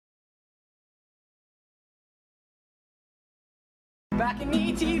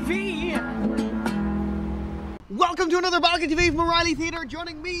BalconyTV. Welcome to another BalconyTV from O'Reilly Theatre.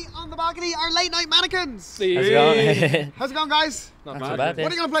 Joining me on the balcony are late night Manicans. How's it going? How's it going, guys? Not too bad.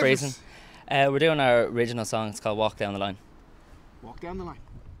 What are you going to play for us? We're doing our original song. It's called Walk Down the Line. Walk down the line.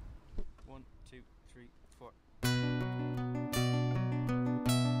 1, 2, 3, 4.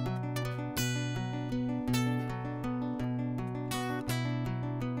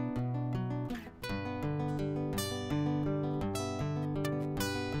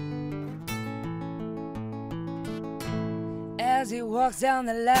 As he walks down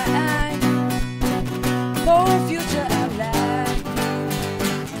the line, for future outline.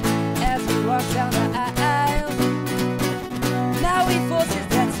 As he walks down the aisle, now he forces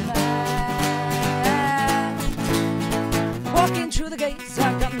that smile. Walking through the gates,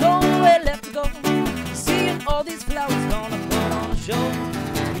 I've got nowhere left to go. Seeing all these flowers, gonna put on a show.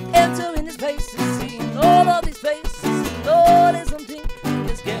 Entering this place and seeing all of these faces, and all is something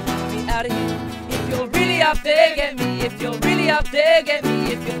that's getting me out of here. If you're really up there, get me. If you're really up there, get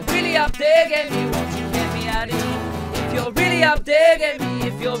me. If you're really up there, get me. Won't you get me out of here? If you're really up there, get me.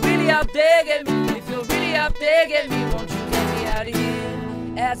 If you're really up there, get me. If you're really up there, get me. Won't you get me out of here?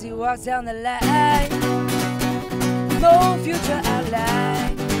 As he walks down the line, no future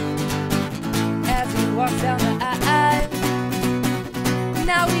outline. As he walks down the aisle,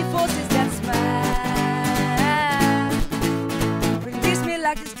 now he forces that smile. Release me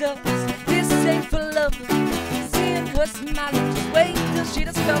like this does. This ain't for love. Seeing her smiling, just wait till she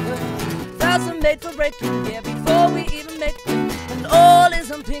discovers. Vows are made for breaking, yeah, before we even make them. And all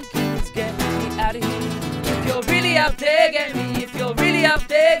is I'm thinking is get me out of here. If you're really up there, get me. If you're really up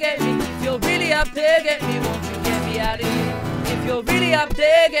there, get me. If you're really up there, get me. Won't you get me out of here? If you're really up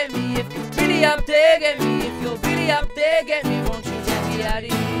there, get me. If you're really up there, get me. If you're really up there, get me. Won't you get me out of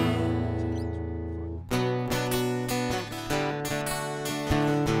here?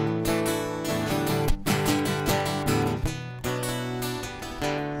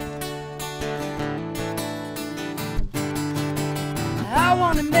 I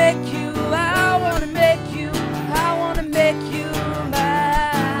wanna make you, I wanna make you, I wanna make you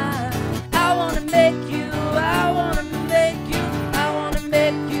mine. I wanna make you, I wanna make you, I wanna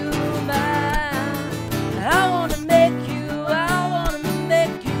make you mine. I wanna make you, I wanna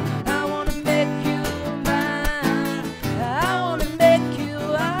make you, I wanna make you mine. I wanna make you,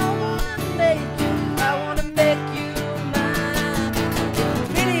 I wanna make you, I wanna make you mine. If you're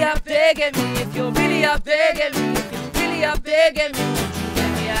really up there, get me. If you're really up there, get me. If you're really up there, get me.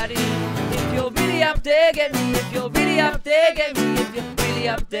 If you're really up there, get me. If you're really up there, get me. If you're really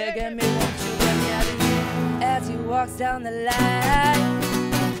up there, get me. Won't you get me out of here? As he walks down the line,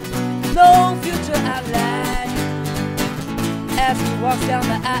 no future outline. As he walks down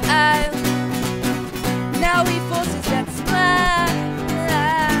the aisle, now he forces that smile.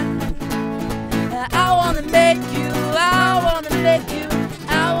 I wanna make you, I wanna make you,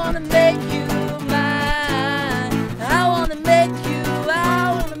 I wanna make you mine. I wanna make you,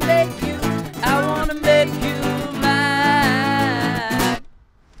 I wanna make you, I wanna make you mine.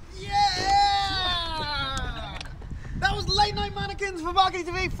 Yeah! That was late night Manicans for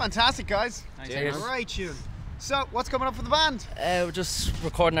BalconyTV. Fantastic, guys. Cheers. Great tune. So, what's coming up for the band? We're just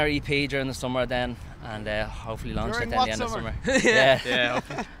recording our EP during the summer then, and hopefully launch During it what at the end summer? of summer. Yeah,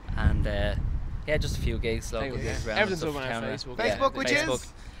 hopefully. And yeah, just a few gigs, local gigs around. Everything's stuff up on our counter. Facebook. Facebook, which Facebook.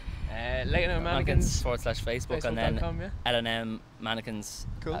 is? Late Night Manicans. /Facebook, and then Facebook.com, yeah. LNM Manicans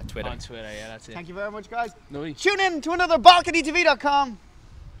Cool. at Twitter. On Twitter, yeah, that's it. Thank you very much, guys. No worries. Tune in to another BalconyTV.com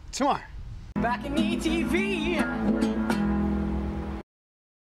tomorrow. BalconyTV.